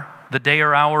hour, the day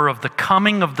or hour of the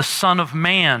coming of the Son of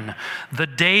Man, the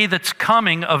day that's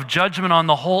coming of judgment on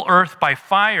the whole earth by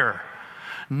fire.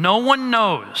 No one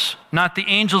knows, not the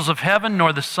angels of heaven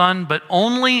nor the Son, but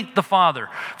only the Father.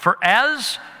 For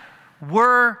as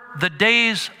were the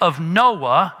days of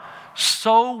Noah,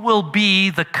 so will be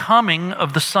the coming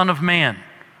of the Son of Man.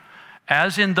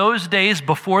 As in those days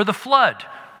before the flood,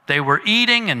 they were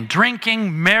eating and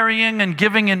drinking, marrying and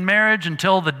giving in marriage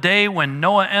until the day when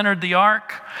Noah entered the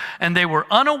ark, and they were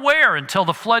unaware until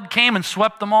the flood came and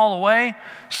swept them all away.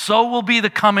 So will be the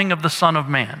coming of the Son of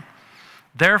Man.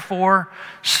 Therefore,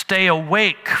 stay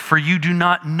awake, for you do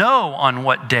not know on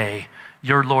what day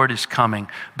Your Lord is coming.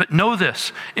 But know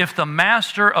this, if the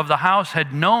master of the house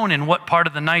had known in what part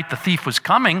of the night the thief was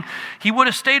coming, he would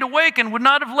have stayed awake and would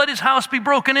not have let his house be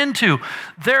broken into.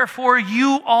 Therefore,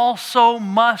 you also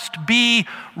must be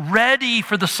ready,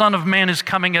 for the Son of Man is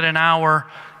coming at an hour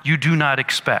you do not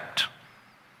expect.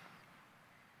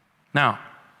 Now,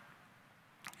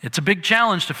 it's a big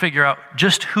challenge to figure out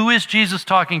just who is Jesus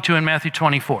talking to in Matthew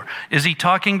 24. Is he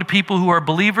talking to people who are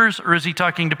believers, or is he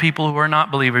talking to people who are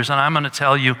not believers? And I'm going to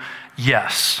tell you,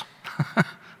 yes.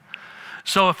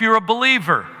 So if you're a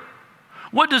believer,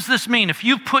 what does this mean? If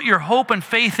you've put your hope and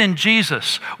faith in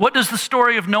Jesus, what does the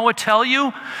story of Noah tell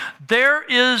you? There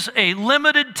is a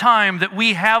limited time that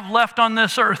we have left on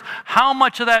this earth. How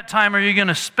much of that time are you going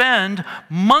to spend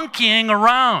monkeying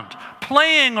around,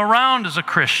 playing around as a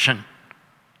Christian?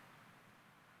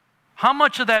 How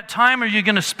much of that time are you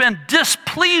going to spend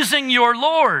displeasing your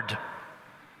Lord?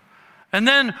 And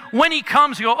then when he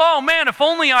comes, you go, oh man, if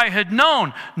only I had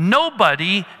known.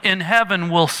 Nobody in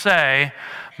heaven will say,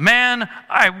 man,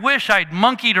 I wish I'd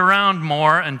monkeyed around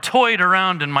more and toyed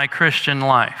around in my Christian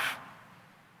life.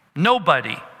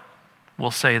 Nobody will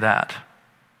say that.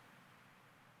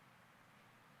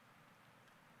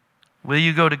 Will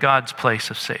you go to God's place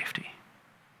of safety?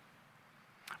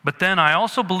 But then I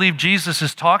also believe Jesus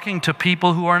is talking to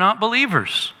people who are not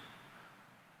believers.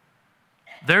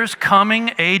 There's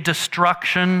coming a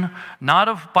destruction,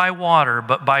 not by water,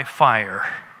 but by fire.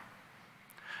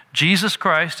 Jesus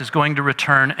Christ is going to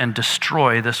return and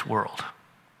destroy this world.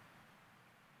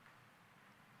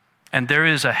 And there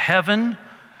is a heaven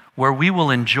where we will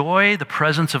enjoy the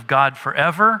presence of God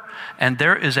forever, and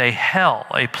there is a hell,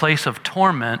 a place of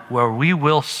torment where we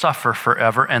will suffer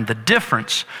forever, and the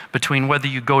difference between whether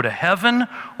you go to heaven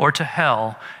or to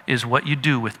hell is what you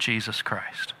do with Jesus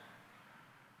Christ.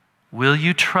 Will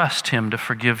you trust him to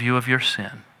forgive you of your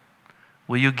sin?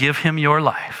 Will you give him your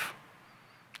life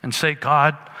and say,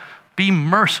 God, be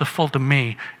merciful to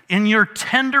me in your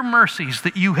tender mercies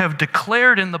that you have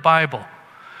declared in the Bible.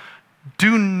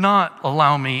 Do not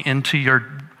allow me into your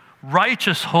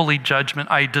righteous, holy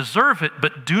judgment. I deserve it,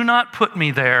 but do not put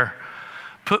me there.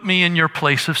 Put me in your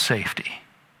place of safety.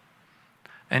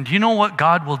 And you know what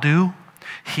God will do?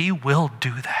 He will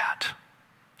do that.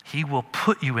 He will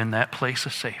put you in that place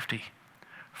of safety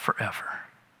forever.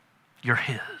 You're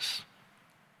his.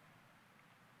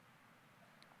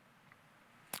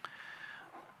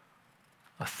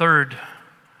 A third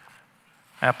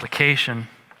application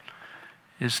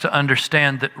is to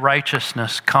understand that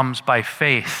righteousness comes by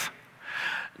faith.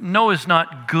 Noah's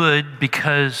not good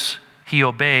because he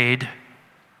obeyed.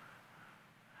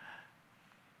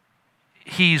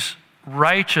 He's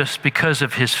righteous because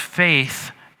of his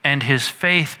faith, and his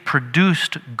faith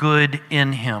produced good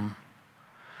in him.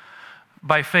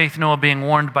 By faith, Noah, being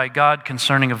warned by God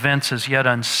concerning events as yet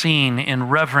unseen, in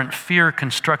reverent fear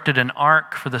constructed an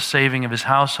ark for the saving of his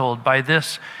household. By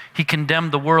this, he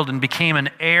condemned the world and became an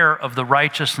heir of the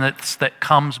righteousness that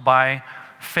comes by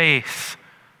faith.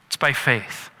 It's by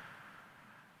faith.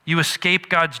 You escape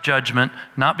God's judgment,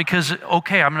 not because,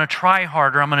 okay, I'm going to try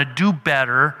harder, I'm going to do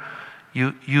better.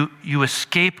 You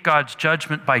escape God's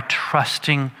judgment by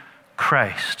trusting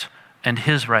Christ and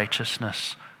his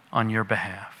righteousness on your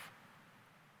behalf.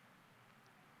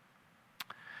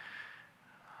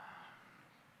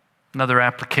 Another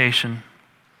application.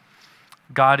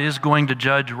 God is going to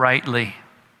judge rightly.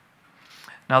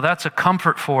 Now that's a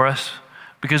comfort for us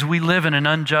because we live in an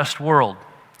unjust world.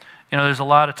 You know, there's a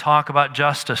lot of talk about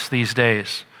justice these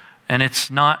days, and it's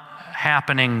not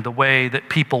happening the way that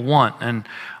people want. And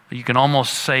you can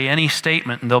almost say any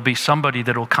statement and there'll be somebody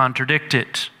that will contradict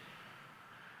it.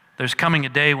 There's coming a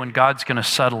day when God's going to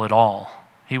settle it all.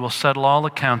 He will settle all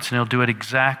accounts and he'll do it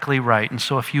exactly right. And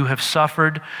so if you have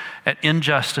suffered at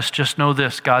injustice, just know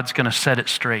this, God's going to set it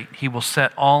straight. He will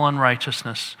set all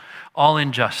unrighteousness, all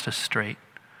injustice straight.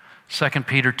 2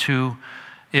 Peter 2,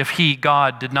 if he,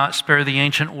 God, did not spare the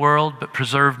ancient world, but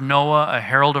preserved Noah, a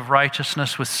herald of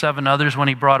righteousness, with 7 others when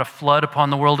he brought a flood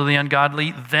upon the world of the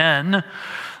ungodly, then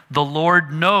the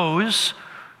Lord knows,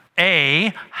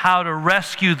 A, how to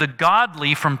rescue the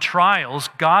godly from trials,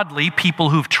 godly people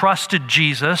who've trusted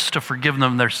Jesus to forgive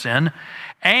them their sin,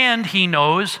 and he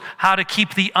knows how to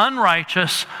keep the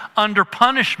unrighteous under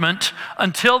punishment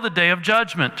until the day of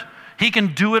judgment. He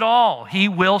can do it all. He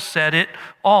will set it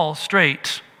all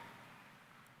straight.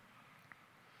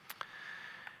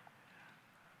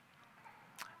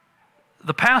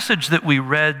 The passage that we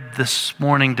read this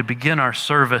morning to begin our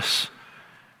service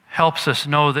helps us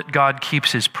know that God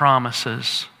keeps his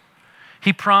promises.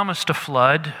 He promised a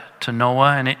flood to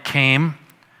Noah, and it came.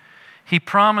 He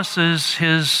promises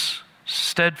his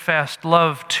steadfast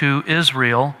love to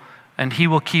Israel, and he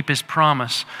will keep his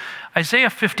promise. Isaiah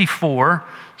 54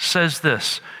 says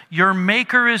this, "Your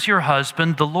Maker is your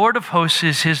husband, the Lord of hosts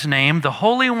is his name, the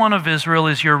Holy One of Israel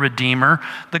is your Redeemer,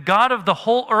 the God of the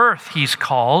whole earth he's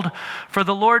called. For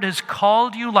the Lord has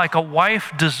called you like a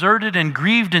wife deserted and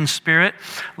grieved in spirit,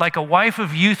 like a wife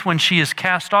of youth when she is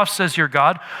cast off, says your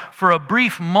God. For a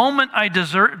brief moment I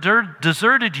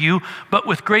deserted you, but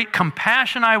with great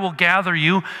compassion I will gather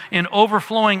you. In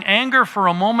overflowing anger for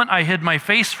a moment I hid my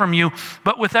face from you,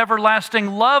 but with everlasting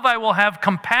love I will have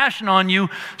compassion on you,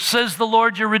 says the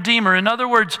Lord your Redeemer." In other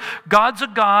words, God's a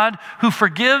God who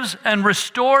forgives and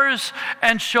restores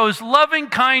and shows loving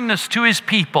kindness to his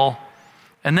people.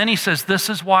 And then he says, this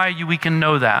is why we can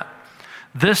know that.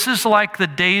 "This is like the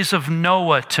days of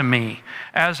Noah to me,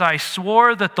 as I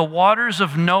swore that the waters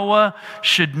of Noah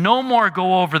should no more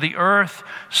go over the earth,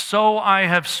 so I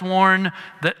have sworn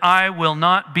that I will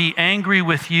not be angry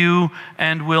with you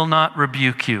and will not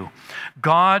rebuke you."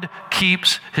 God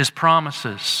keeps his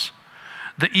promises.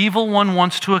 The evil one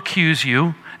wants to accuse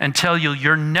you and tell you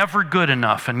you're never good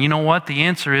enough. And you know what? The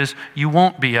answer is you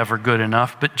won't be ever good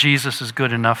enough, but Jesus is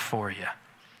good enough for you.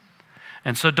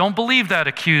 And so don't believe that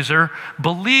accuser.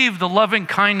 Believe the loving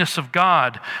kindness of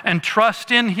God and trust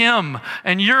in him.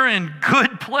 And you're in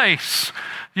good place.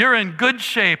 You're in good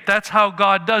shape. That's how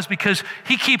God does, because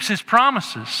he keeps his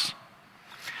promises.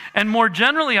 And more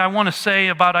generally, I want to say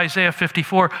about Isaiah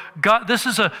 54, God, this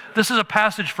is a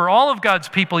passage for all of God's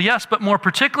people, yes, but more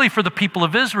particularly for the people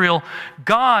of Israel.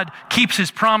 God keeps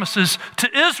his promises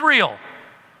to Israel.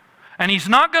 And he's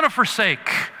not going to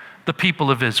forsake the people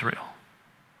of Israel.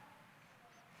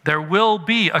 There will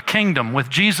be a kingdom with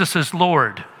Jesus as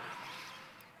Lord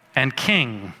and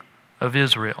King of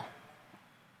Israel.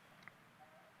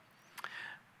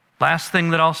 Last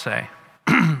thing that I'll say,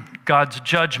 God's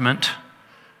judgment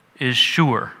is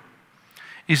sure.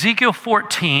 Ezekiel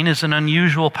 14 is an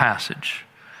unusual passage.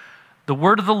 "The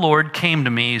word of the Lord came to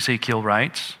me," Ezekiel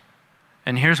writes,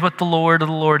 and here's what the word of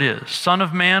the Lord is. "Son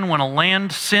of man, when a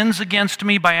land sins against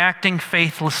me by acting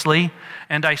faithlessly,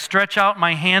 and I stretch out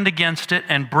my hand against it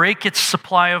and break its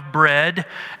supply of bread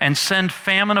and send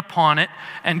famine upon it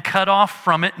and cut off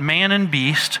from it man and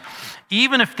beast,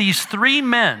 even if these three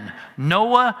men,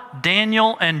 Noah,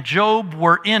 Daniel, and Job,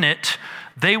 were in it,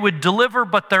 they would deliver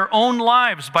but their own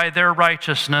lives by their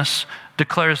righteousness,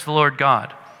 declares the Lord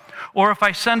God. Or if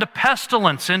I send a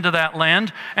pestilence into that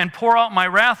land and pour out my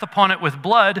wrath upon it with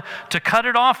blood to cut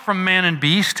it off from man and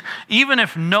beast, even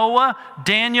if Noah,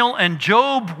 Daniel, and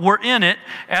Job were in it,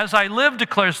 as I live,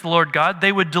 declares the Lord God,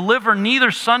 they would deliver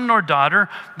neither son nor daughter.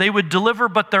 They would deliver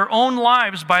but their own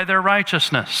lives by their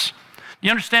righteousness." You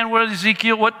understand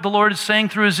what the Lord is saying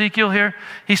through Ezekiel here?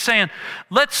 He's saying,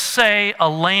 let's say a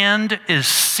land is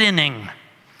sinning.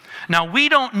 Now, we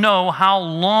don't know how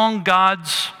long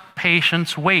God's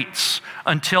patience waits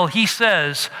until he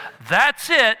says, that's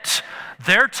it,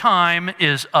 their time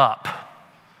is up.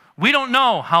 We don't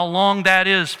know how long that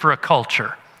is for a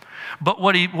culture. But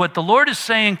what the Lord is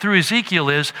saying through Ezekiel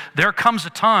is, there comes a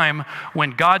time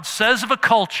when God says of a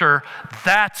culture,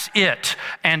 that's it.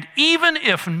 And even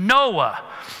if Noah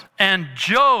and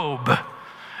Job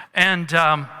and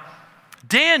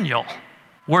Daniel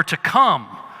were to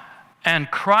come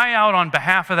and cry out on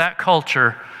behalf of that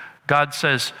culture, God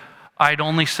says, I'd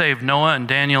only save Noah and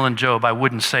Daniel and Job. I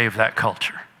wouldn't save that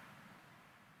culture.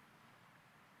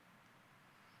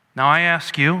 Now I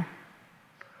ask you,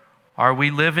 are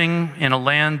we living in a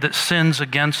land that sins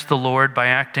against the Lord by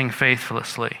acting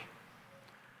faithlessly?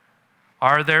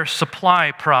 Are there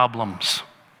supply problems?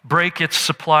 Break its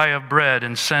supply of bread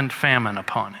and send famine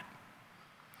upon it.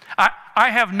 I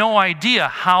have no idea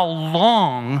how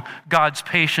long God's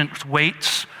patience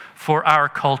waits for our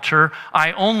culture.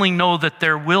 I only know that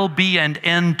there will be an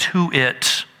end to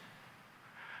it.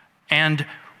 And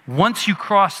once you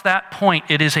cross that point,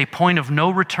 it is a point of no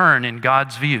return in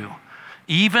God's view.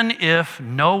 Even if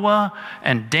Noah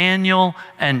and Daniel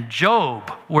and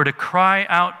Job were to cry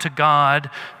out to God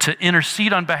to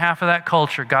intercede on behalf of that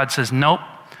culture, God says, nope,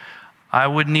 I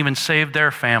wouldn't even save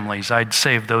their families. I'd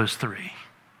save those three.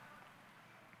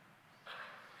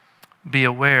 Be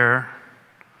aware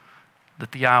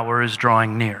that the hour is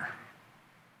drawing near.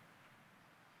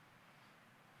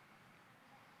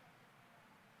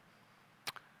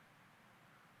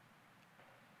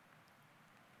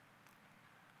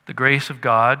 The grace of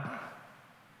God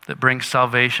that brings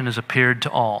salvation has appeared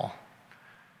to all,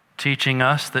 teaching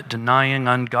us that denying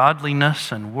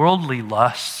ungodliness and worldly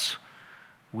lusts,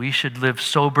 we should live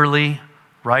soberly,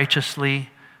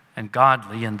 righteously, and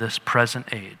godly in this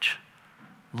present age,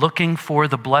 looking for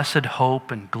the blessed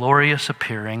hope and glorious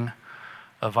appearing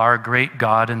of our great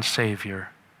God and Savior,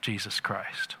 Jesus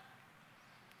Christ.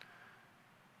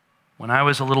 When I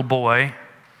was a little boy,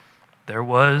 there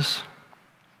was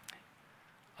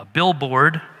a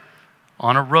billboard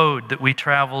on a road that we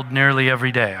traveled nearly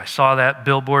every day. I saw that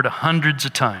billboard hundreds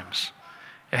of times.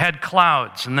 It had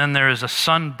clouds, and then there was a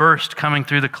sunburst coming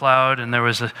through the cloud, and there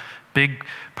was a big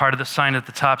part of the sign at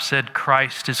the top said,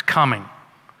 "Christ is coming."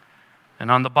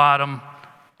 And on the bottom,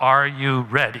 "Are you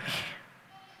ready?"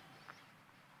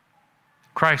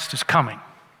 Christ is coming.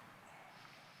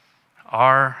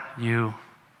 Are you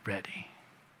ready?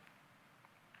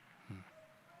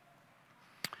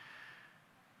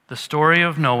 The story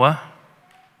of Noah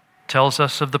tells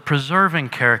us of the preserving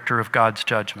character of God's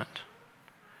judgment.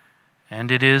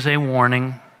 And it is a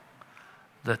warning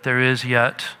that there is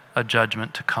yet a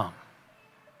judgment to come.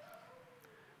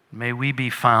 May we be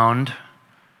found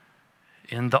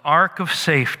in the ark of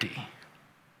safety,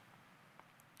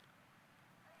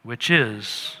 which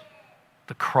is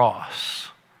the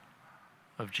cross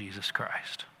of Jesus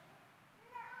Christ.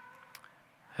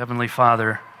 Heavenly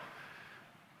Father,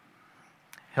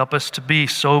 help us to be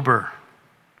sober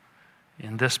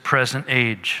in this present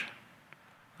age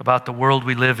about the world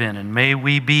we live in, and may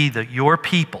we be your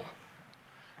people,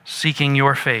 seeking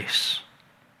your face,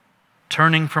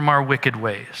 turning from our wicked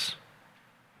ways.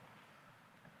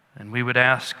 And we would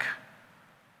ask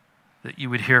that you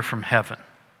would hear from heaven.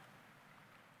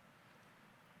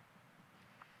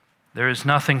 There is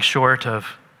nothing short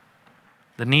of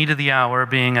the need of the hour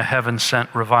being a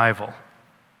heaven-sent revival,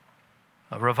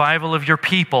 a revival of your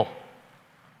people,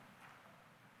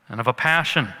 and of a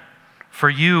passion for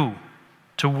you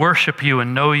to worship you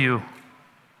and know you,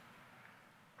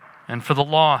 and for the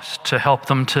lost to help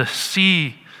them to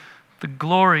see the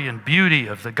glory and beauty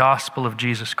of the gospel of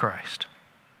Jesus Christ.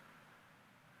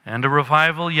 And a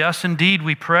revival, yes, indeed,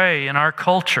 we pray in our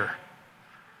culture,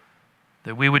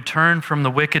 that we would turn from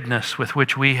the wickedness with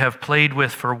which we have played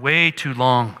with for way too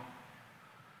long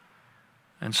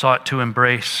and sought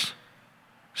to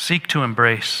seek to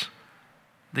embrace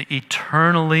the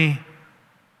eternally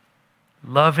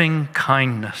loving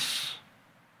kindness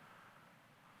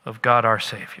of God our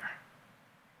Savior.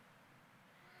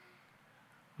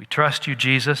 We trust you,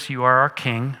 Jesus. You are our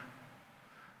King.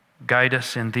 Guide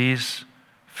us in these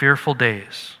fearful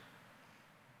days,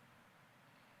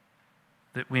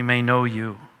 that we may know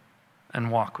you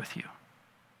and walk with you.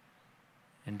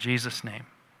 In Jesus' name,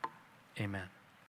 amen.